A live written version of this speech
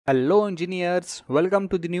Hello engineers, welcome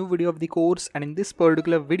to the new video of the course, and in this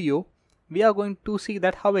particular video we are going to see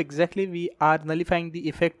that how exactly we are nullifying the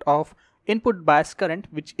effect of input bias current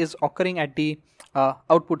which is occurring at the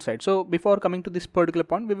output side. So before coming to this particular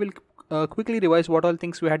point, we will quickly revise what all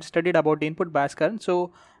things we had studied about the input bias current.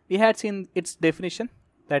 So we had seen its definition,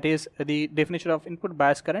 that is the definition of input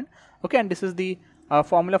bias current. Okay, and this is the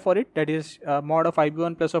formula for it, that is mod of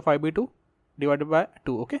IB1 plus of IB2 divided by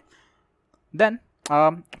 2. Okay, then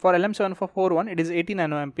for LM7441 it is 80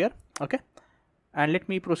 nanoampere. Okay, and let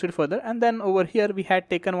me proceed further. And then over here we had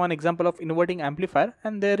taken one example of inverting amplifier,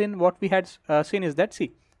 and therein what we had seen is that,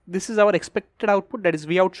 see, this is our expected output, that is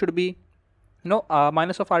V out should be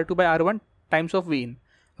minus of R2 by R1 times of V in.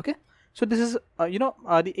 Okay, so this is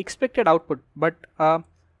the expected output, but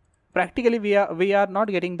practically we are not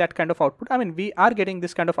getting that kind of output. I mean, we are getting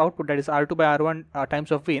this kind of output, that is R2 by R1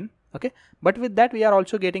 times of V in. Okay, but with that we are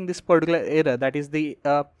also getting this particular error, that is the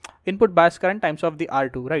input bias current times of the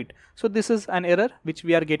R2, right? So this is an error which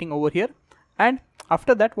we are getting over here. And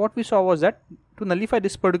after that what we saw was that to nullify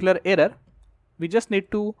this particular error, we just need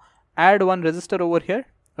to add one resistor over here,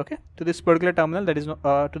 okay, to this particular terminal, that is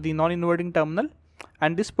to the non-inverting terminal.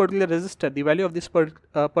 And this particular resistor, the value of this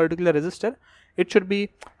particular resistor, it should be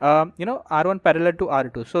R1 parallel to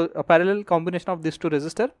R2, so a parallel combination of these two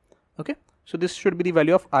resistor. Okay, so this should be the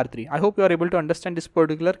value of R3. I hope you are able to understand this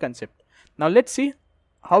particular concept. Now let's see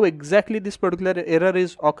how exactly this particular error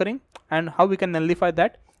is occurring and how we can nullify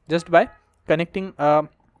that just by connecting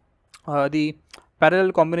the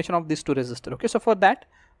parallel combination of these two resistors. Okay, so for that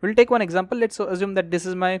we'll take one example. Let's assume that this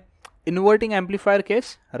is my inverting amplifier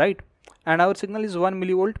case, right? And our signal is 1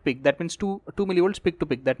 millivolt peak, that means 2 millivolts peak to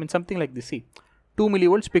peak, that means something like this. See, 2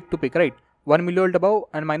 millivolts peak to peak, right? 1 millivolt above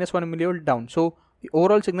and minus 1 millivolt down, so the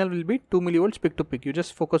overall signal will be 2 millivolts peak to peak. You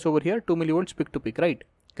just focus over here, 2 millivolts peak to peak, right?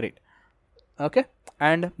 Great. Okay,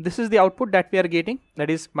 and this is the output that we are getting,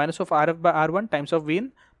 that is minus of RF by R1 times of V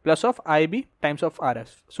in plus of IB times of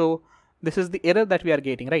RF. So this is the error that we are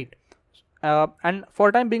getting, right? And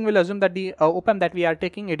for time being we'll assume that the opamp that we are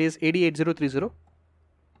taking, it is AD8030.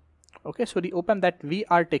 Okay, so the opamp that we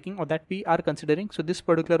are taking or that we are considering, so this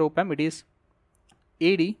particular opamp, it is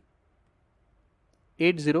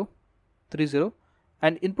AD8030,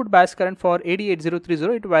 and input bias current for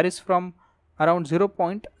AD8030, it varies from around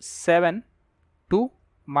 0.7 to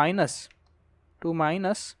minus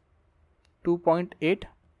 2.8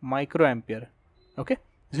 microampere. Okay,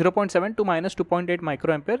 0.7 to minus 2.8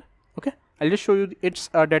 microampere. Okay, I'll just show you its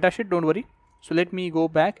data sheet, don't worry. So let me go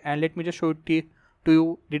back and let me just show it to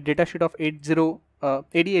you the data sheet of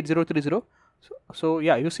AD8030. So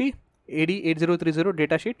yeah, you see AD8030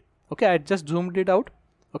 data sheet. Okay, I just zoomed it out.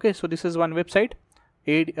 Okay, so this is one website,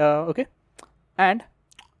 okay, and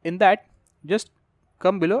in that just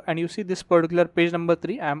come below and you see this particular page number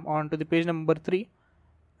 3. I am on to the page number 3,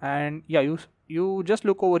 and yeah, you just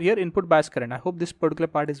look over here, input bias current. I hope this particular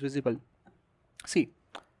part is visible. See,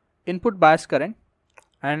 input bias current,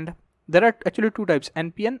 and there are actually two types,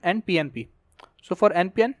 NPN and PNP. So for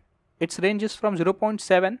NPN, its range is from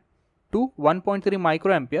 0.7 to 1.3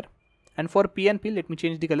 microampere, and for PNP, let me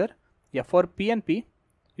change the color. Yeah, for PNP,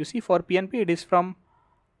 you see, for PNP it is from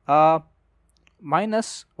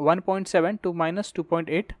minus 1.7 to minus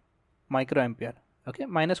 2.8 microampere. Okay,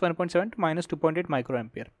 minus 1.7 to minus 2.8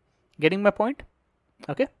 microampere. Getting my point?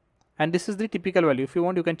 Okay, and this is the typical value. If you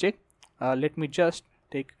want, you can check. Let me just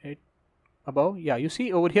take it above. Yeah, you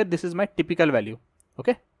see over here, this is my typical value.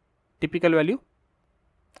 Okay, typical value.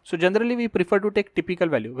 So generally we prefer to take typical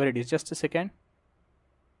value. Where it is? Just a second.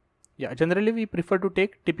 Yeah, generally we prefer to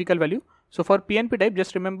take typical value. So for PNP type,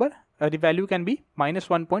 just remember the value can be minus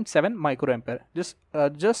 1.7 microampere.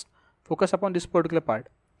 Just focus upon this particular part.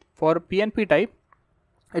 For PNP type,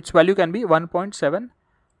 its value can be 1.7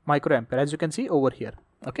 microampere, as you can see over here.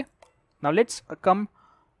 Okay, now let's come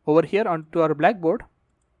over here onto our blackboard,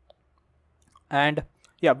 and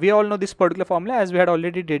yeah, we all know this particular formula as we had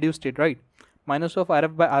already deduced it, right? Minus of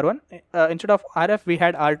RF by R1, instead of RF we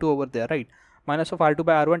had R2 over there, right? Minus of R2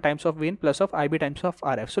 by R1 times of V in plus of IB times of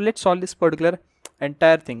RF. So let's solve this particular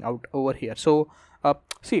entire thing out over here. So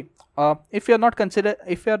see, if you are not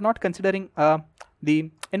considering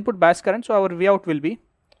the input bias current, so our V out will be,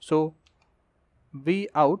 so V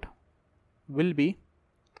out will be,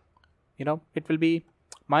 it will be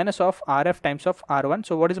minus of RF times of R1.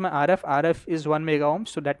 So what is my RF? RF is 1 mega ohms,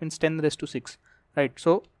 so that means 10 raised to 6, right?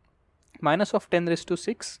 So minus of 10 raised to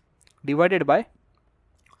 6 divided by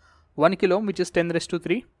 1 kilo ohm, which is 10 raised to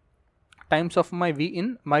 3, times of my V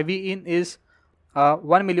in. My V in is 1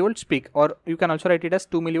 millivolts peak, or you can also write it as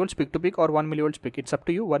 2 millivolts peak to peak or 1 millivolts peak. It's up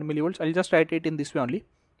to you. 1 millivolts. I'll just write it in this way only.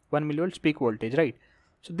 1 millivolts peak voltage, right?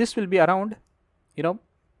 So this will be around,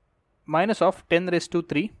 minus of 10 raised to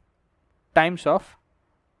 3 times of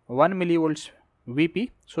 1 millivolts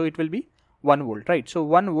Vp. So it will be 1 volt, right? So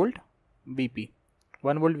 1 volt Vp,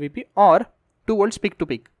 1 volt Vp, or 2 volts peak to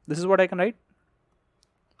peak. This is what I can write,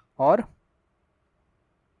 or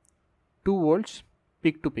 2 volts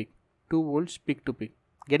peak to peak, 2 volts peak to peak.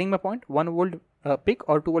 Getting my point? 1 volt peak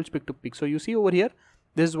or 2 volts peak to peak. So you see over here,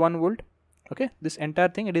 this is 1 volt. Okay, this entire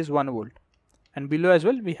thing, it is 1 volt, and below as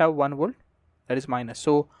well we have 1 volt, that is minus.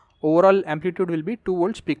 So overall amplitude will be 2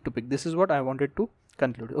 volts peak to peak. This is what I wanted to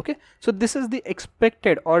conclude. Okay, so this is the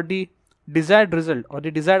expected or the desired result or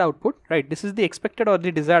the desired output, right? This is the expected or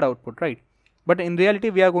the desired output, right? But in reality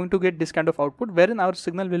we are going to get this kind of output wherein our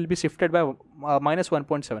signal will be shifted by minus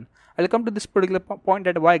 1.7. I'll come to this particular point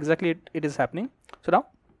that why exactly it is happening. So now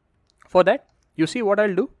for that, you see what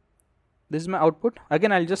I'll do. This is my output.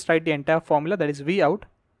 Again, I'll just write the entire formula, that is V out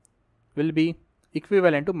will be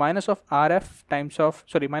equivalent to minus of RF times of,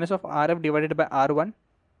 minus of RF divided by R1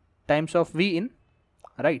 times of V in,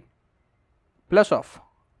 right, plus of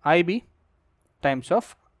IB times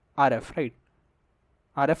of RF, right,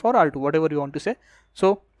 RF or R2, whatever you want to say.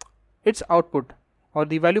 So its output or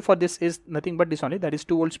the value for this is nothing but this only, that is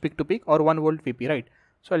 2 volts peak to peak or 1 volt Vp, right?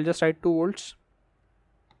 So I'll just write 2 volts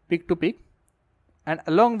peak to peak, and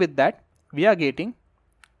along with that we are getting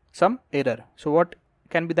some error. So what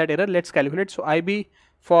can be that error? Let's calculate. So IB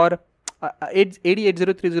for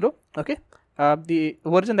 808030, okay, the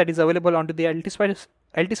version that is available onto the LT-Spice,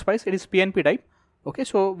 it is PNP type. Okay,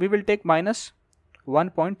 so we will take minus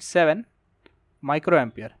 1.7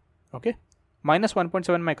 microampere. Okay, minus 1.7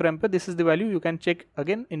 microampere. This is the value. You can check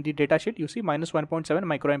again in the data sheet. You see minus 1.7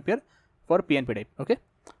 microampere for PNP type. Okay,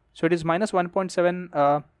 so it is minus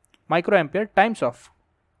 1.7 microampere times of,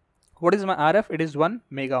 what is my RF? It is 1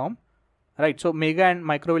 mega ohm, right? So mega and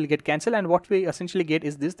micro will get cancelled, and what we essentially get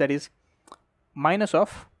is this, that is minus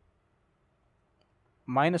of,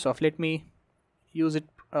 let me use it,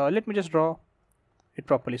 let me just draw it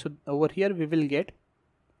properly. So over here we will get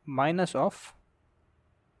minus of,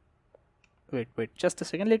 wait just a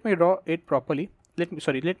second, let me draw it properly. Let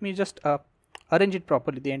me just arrange it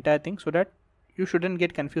properly, the entire thing, so that you shouldn't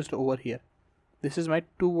get confused over here. This is my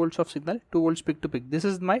 2 volts of signal, 2 volts peak to peak. This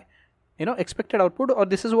is my expected output, or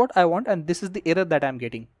this is what I want, and this is the error that I am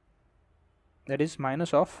getting, that is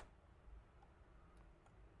minus of,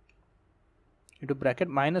 into bracket,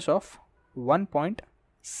 minus of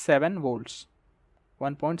 1.7 volts,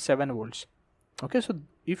 1.7 volts. Okay, so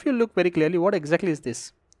if you look very clearly, what exactly is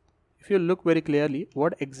this? If you look very clearly,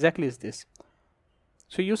 what exactly is this?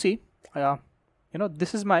 So you see,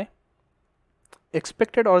 this is my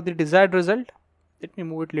expected or the desired result. Let me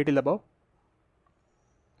move it little above.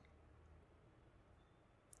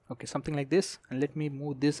 Okay, something like this, and let me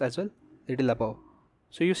move this as well little above.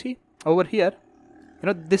 So you see over here,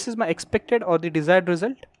 this is my expected or the desired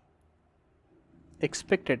result.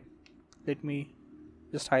 Expected, let me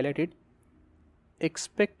just highlight it,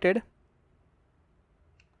 expected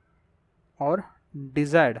or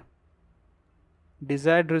desired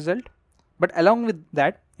result, but along with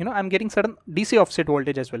that, I'm getting certain DC offset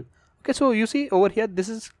voltage as well. Okay, so you see over here, this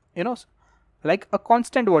is like a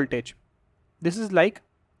constant voltage. This is like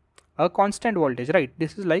a constant voltage, right?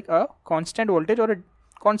 This is like a constant voltage or a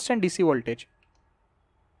constant DC voltage.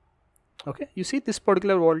 Okay, you see this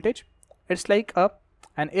particular voltage, it's like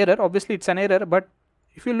an error. Obviously it's an error, but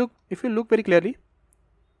if you look very clearly,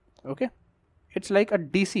 okay, it's like a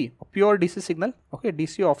DC, a pure DC signal. Okay,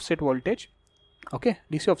 DC offset voltage. Okay,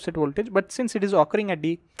 DC offset voltage, but since it is occurring at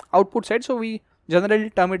the output side, so we generally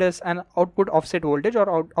term it as an output offset voltage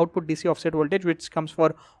or output DC offset voltage, which comes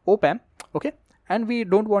for opamp. Okay, and we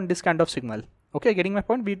don't want this kind of signal. Okay, getting my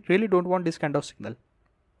point? We really don't want this kind of signal.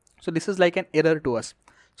 So this is like an error to us.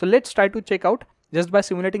 So let's try to check out just by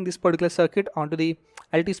simulating this particular circuit onto the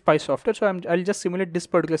LT-Spice software. So I'll just simulate this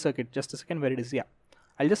particular circuit. Just a second, where it is? Yeah,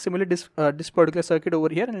 I'll just simulate this this particular circuit over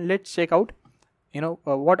here, and let's check out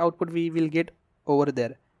what output we will get over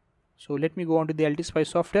there. So let me go on to the LT-Spice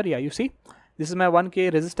software. Yeah, you see this is my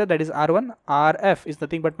 1K resistor, that is R1. RF is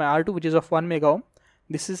nothing but my R2, which is of 1 mega ohm.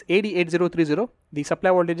 This is 808030. The supply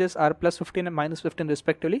voltages are plus 15 and minus 15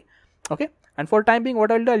 respectively. Okay, and for time being,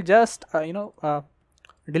 what I'll do, I'll just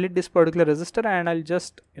delete this particular resistor, and I'll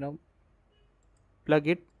just plug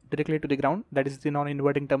it directly to the ground, that is the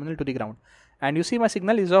non-inverting terminal to the ground. And you see my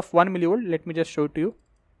signal is of 1 millivolt. Let me just show it to you.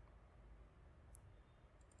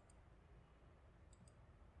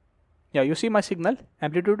 Yeah, you see my signal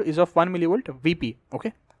amplitude is of 1 millivolt Vp.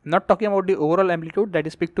 Okay, I'm not talking about the overall amplitude, that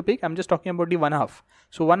is peak to peak. I'm just talking about the 1/2.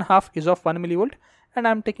 So 1/2 is of 1 millivolt, and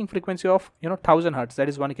I'm taking frequency of 1000 hertz, that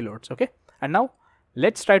is 1 kilohertz. Okay, and now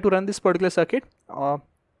let's try to run this particular circuit.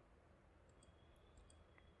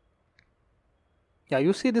 Yeah,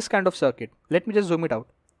 you see this kind of circuit. Let me just zoom it out.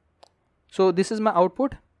 So this is my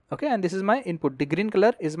output, okay, and this is my input. The green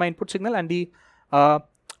color is my input signal and the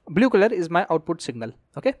blue color is my output signal.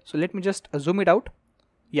 Okay, so let me just zoom it out.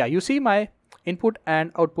 Yeah, you see my input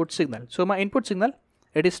and output signal. So my input signal,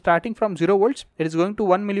 it is starting from 0 volts, it is going to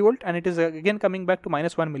 1 millivolt, and it is again coming back to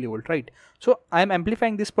minus 1 millivolt, right? So I am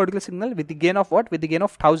amplifying this particular signal with the gain of what? With the gain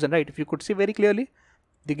of 1000, right? If you could see very clearly,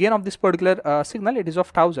 the gain of this particular signal, it is of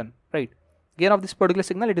 1000, right? Gain of this particular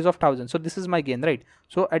signal, it is of 1000. So this is my gain, right?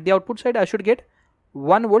 So at the output side, I should get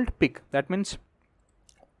 1 volt peak. That means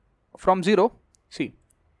from 0, see,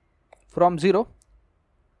 from 0,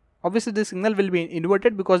 obviously the signal will be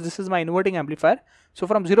inverted because this is my inverting amplifier. So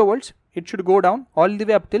from 0 volts, it should go down all the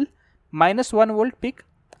way up till minus 1 volt peak,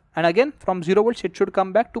 and again from 0 volts it should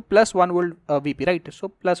come back to plus 1 volt VP, right? So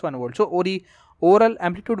plus 1 volt. So the overall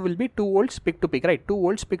amplitude will be 2 volts peak to peak, right? 2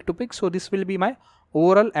 volts peak to peak. So this will be my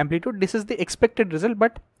overall amplitude. This is the expected result,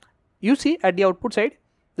 but you see at the output side,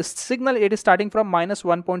 the signal, it is starting from minus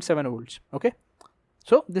 1.7 volts. Okay,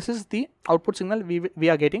 so this is the output signal we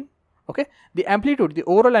are getting. Okay, the amplitude, the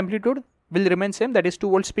overall amplitude will remain same, that is 2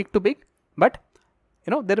 volts peak to peak, but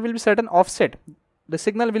you know, there will be certain offset. The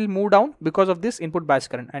signal will move down because of this input bias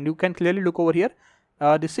current, and you can clearly look over here.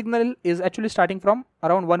 The signal is actually starting from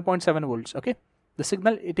around 1.7 volts. Okay, the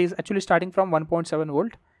signal, it is actually starting from 1.7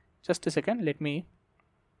 volt. Just a second, let me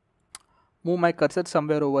move my cursor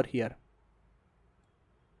somewhere over here.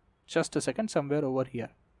 Just a second, somewhere over here.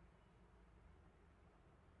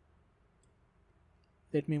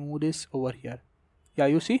 Let me move this over here. Yeah,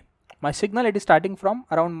 you see my signal, it is starting from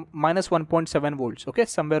around minus 1.7 volts. Okay,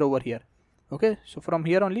 somewhere over here. Okay, so from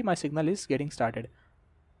here only my signal is getting started.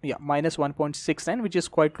 Yeah, minus 1.69, which is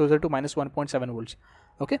quite closer to minus 1.7 volts.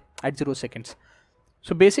 Okay, at 0 seconds.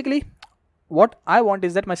 So basically what I want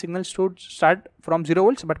is that my signal should start from 0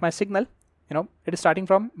 volts, but my signal, you know, it is starting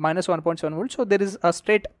from minus 1.7 volts. So there is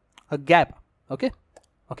a gap. Okay,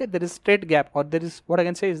 okay, there is straight gap, or there is, what I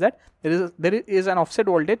can say is that there is an offset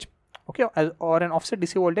voltage, okay, or an offset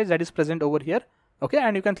DC voltage that is present over here. Okay,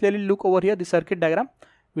 and you can clearly look over here the circuit diagram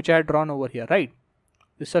which I had drawn over here, right?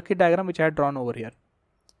 The circuit diagram which I had drawn over here.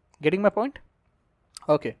 Getting my point?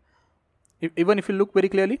 Okay, even if you look very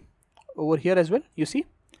clearly over here as well, you see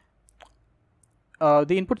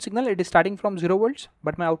the input signal, it is starting from 0 volts,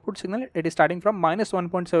 but my output signal, it is starting from minus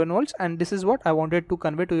 1.7 volts, and this is what I wanted to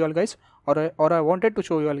convey to you all guys, or I wanted to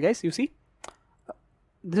show you all guys. You see,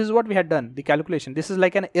 this is what we had done, the calculation. This is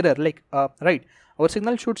like an error, like right, our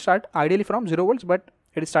signal should start ideally from 0 volts, but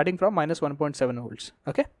it is starting from minus 1.7 volts.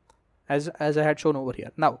 Okay, as I had shown over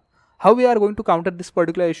here. Now how we are going to counter this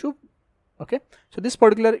particular issue? Okay, so this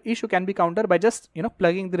particular issue can be countered by just, you know,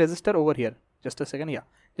 plugging the resistor over here. Just a second. Yeah,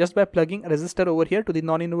 just by plugging a resistor over here to the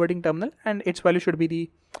non-inverting terminal, and its value should be the,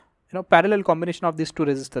 you know, parallel combination of these two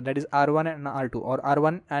resistors, that is R1 and R2, or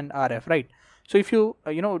R1 and RF, right? So if you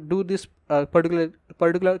you know, do this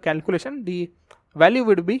particular calculation, the value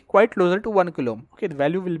would be quite closer to 1 kilo ohm. Okay, the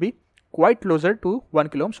value will be quite closer to 1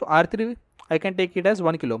 kilo ohm. So R3 I can take it as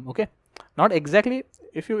 1 kilo ohm. Okay, not exactly,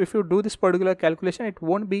 if you do this particular calculation, it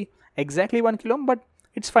won't be exactly 1 kilo ohm, but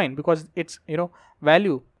it's fine because its, you know,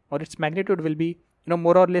 value or its magnitude will be, you know,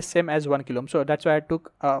 more or less same as 1 kilo ohm. So that's why I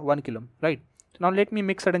took 1 kilo ohm, right? So now let me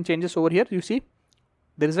make certain changes over here. You see,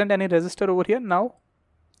 there isn't any resistor over here. Now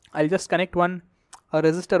I'll just connect one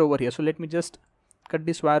resistor over here. So let me just cut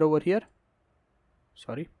this wire over here.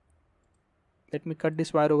 Sorry, let me cut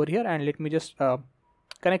this wire over here, and let me just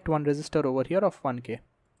connect one resistor over here of 1k.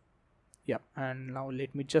 Yeah, and now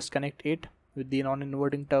let me just connect it with the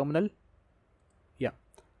non-inverting terminal. Yeah,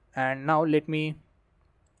 and now let me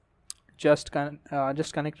just connect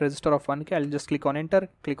resistor of 1k. I'll just click on enter,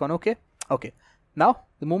 click on OK. Okay, now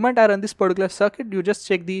the moment I run this particular circuit, you just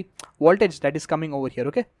check the voltage that is coming over here.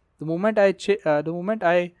 Okay, the moment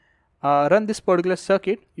I run this particular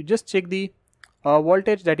circuit, you just check the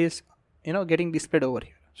voltage that is, you know, getting displayed over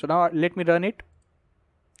here. So now let me run it.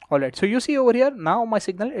 Alright, so you see over here, now my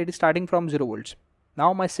signal, it is starting from 0 volts.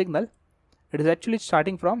 Now my signal, it is actually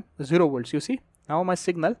starting from 0 volts. You see, now my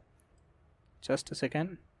signal, just a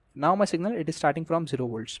second, now my signal, it is starting from 0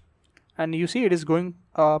 volts, and you see it is going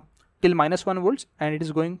till minus 1 volts, and it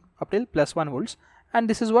is going up till plus 1 volts, and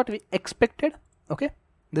this is what we expected. Okay,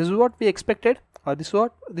 this is what we expected, or this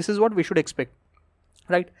is what we should expect,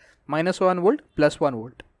 right? Minus 1 volt, plus 1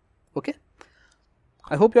 volt. Okay,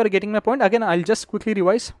 I hope you are getting my point. Again, I'll just quickly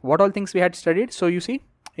revise what all things we had studied. So you see,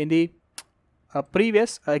 in the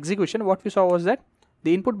previous execution, what we saw was that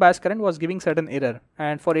the input bias current was giving certain error,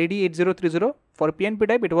 and for AD8030, for PNP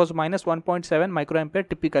type it was minus 1.7 microampere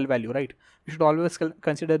typical value, right? You should always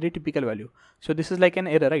consider the typical value. So this is like an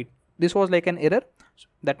error, right? This was like an error. So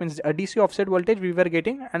that means a DC offset voltage we were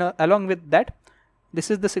getting, and along with that, this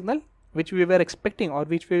is the signal which we were expecting or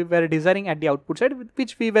which we were desiring at the output side,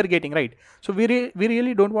 which we were getting, right? So we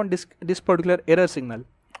really don't want this particular error signal.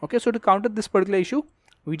 Okay, so to counter this particular issue,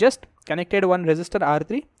 we just connected one resistor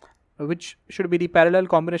R3, which should be the parallel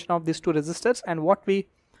combination of these two resistors, and what we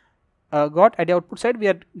got at the output side, we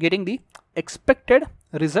are getting the expected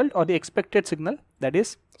result or the expected signal, that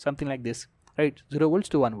is something like this, right? 0 volts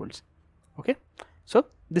to 1 volts. Okay, so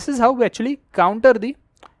this is how we actually counter the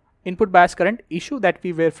input bias current issue that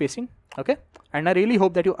we were facing. Okay, and I really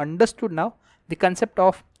hope that you understood now the concept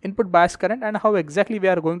of input bias current and how exactly we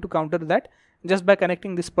are going to counter that just by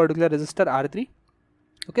connecting this particular resistor R3,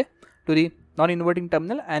 okay, to the non-inverting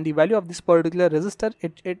terminal, and the value of this particular resistor,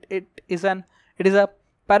 it is a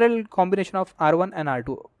parallel combination of R1 and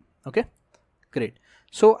R2. Okay, great.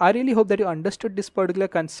 So I really hope that you understood this particular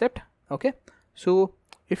concept. Okay, so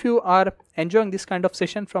if you are enjoying this kind of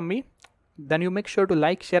session from me, then you make sure to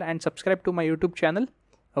like, share and subscribe to my YouTube channel.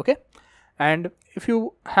 Okay, and if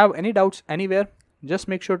you have any doubts anywhere, just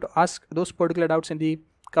make sure to ask those particular doubts in the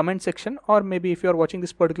comment section, or maybe if you are watching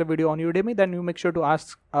this particular video on Udemy, then you make sure to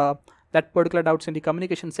ask that particular doubts in the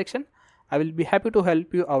communication section. I will be happy to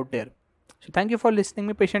help you out there. So thank you for listening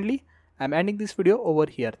me patiently. I'm ending this video over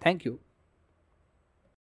here. Thank you.